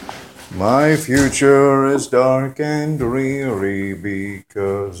My future is dark and dreary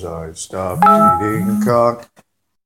because I stopped eating cock.